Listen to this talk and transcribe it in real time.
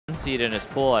seed in his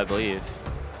pool, I believe.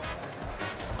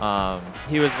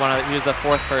 He was the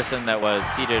 4th person that was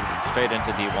seeded straight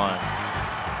into D1.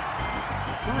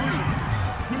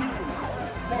 3, 2,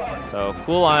 1. So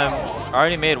Coolime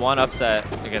already made 1 upset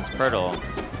against Pirtle.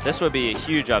 This would be a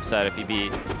huge upset if he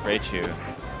beat Raychu.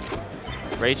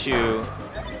 Raychu,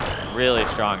 really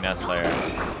strong Ness player.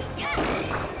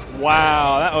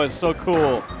 Wow, that was so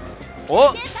cool.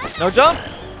 Oh, no jump.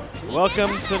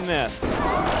 Welcome to Ness.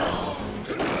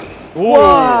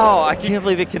 Wow, I can't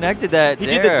believe he connected that. He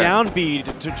did the down B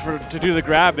to do the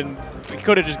grab, and he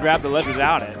could have just grabbed the ledge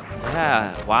without it.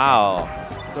 Yeah, wow.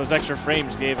 Those extra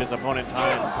frames gave his opponent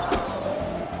time.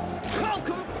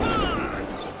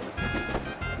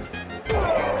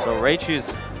 So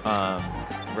Raychu's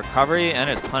recovery and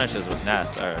his punishes with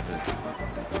Ness are just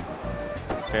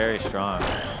very strong.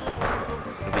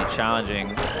 It'll be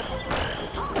challenging.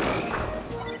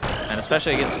 And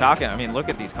especially against Falcon. I mean, look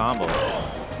at these combos.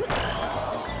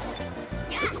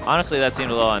 Honestly, that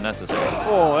seemed a little unnecessary.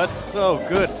 Oh, that's so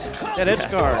good. That edge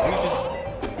guard, he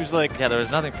was like... Yeah, there was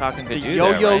nothing Falcon could do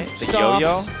yo-yo there, right? The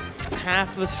yo-yo?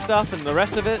 Half the stuff, and the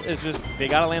rest of it is just, they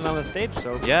gotta land on the stage,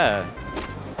 so... Yeah.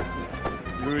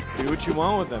 Do what you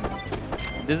want with them.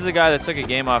 This is a guy that took a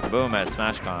game off Boom at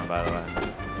SmashCon, by the way.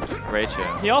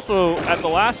 Raychu. He also, at the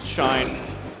last Shine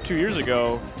 2 years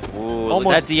ago... Ooh,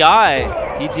 almost that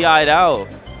DI! He DI'd out.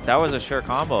 That was a sure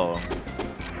combo.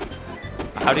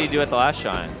 How did he do at the last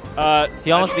Shine?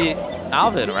 He almost beat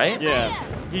Alvin, right? Yeah.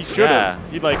 He should have.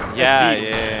 He'd like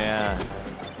Yeah.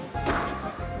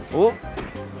 Ooh.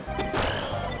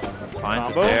 Finds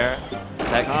it there.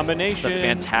 That combination. It's a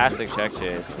fantastic check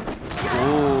chase.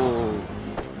 Ooh.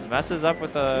 Messes up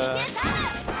with the...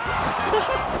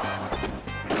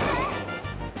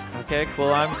 Okay,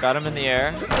 Coolime got him in the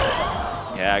air.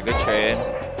 Yeah, good trade.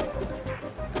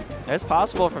 It's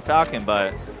possible for Falcon,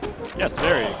 but... Yes,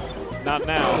 very. Not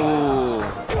now. Ooh.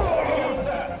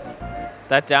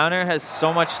 That downer has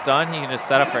so much stun, he can just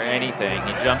set up for anything.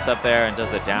 He jumps up there and does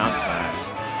the down smash.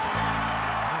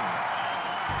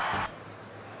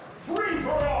 Free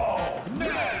for all.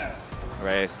 Ness.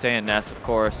 Ray staying Ness, of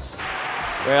course.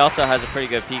 Ray also has a pretty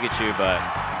good Pikachu, but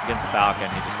against Falcon,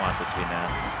 he just wants it to be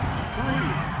Ness.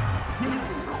 3, 2,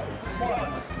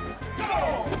 1,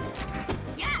 go.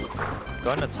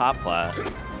 Going to top plat.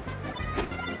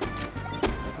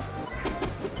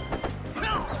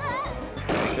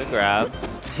 Okay, good grab.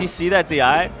 Did you see that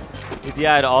DI? He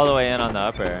DI'd all the way in on the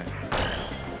upper.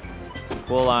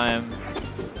 Coolime.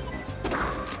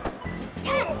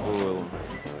 Ooh.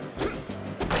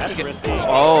 That's risky.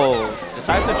 Oh,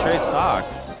 decides to trade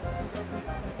stocks.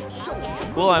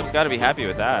 Coolime's got to be happy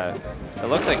with that. It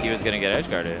looked like he was going to get edge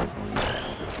guarded.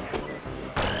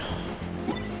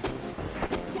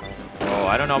 Oh,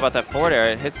 I don't know about that forward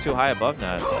air. It hits too high above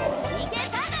Ness.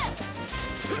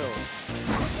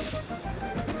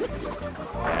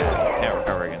 Yeah, can't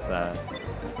recover against that.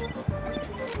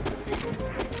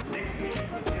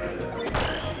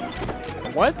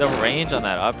 What? The range on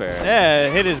that up air. Yeah,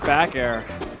 it hit his back air.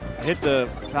 It hit the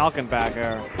Falcon back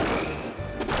air.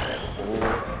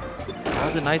 That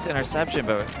was a nice interception,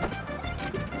 but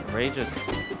Ray just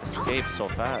escaped so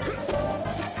fast.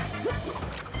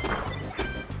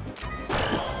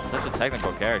 Such a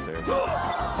technical character.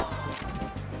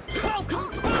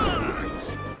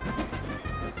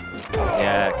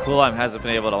 Yeah, Coolime hasn't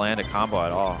been able to land a combo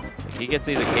at all. He gets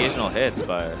these occasional hits,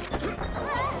 but...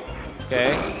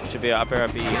 Okay, should be an up air,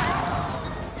 up B.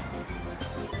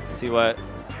 See what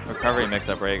recovery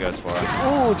mix-up Ray goes for.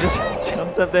 Ooh, just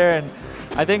jumps up there, and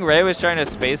I think Ray was trying to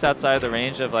space outside the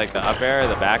range of like the up air or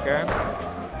the back air.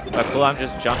 But Coolime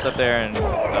just jumps up there and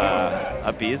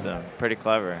up B's him. Pretty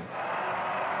clever.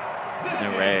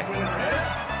 And Ray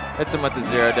hits him with the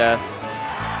 0 death.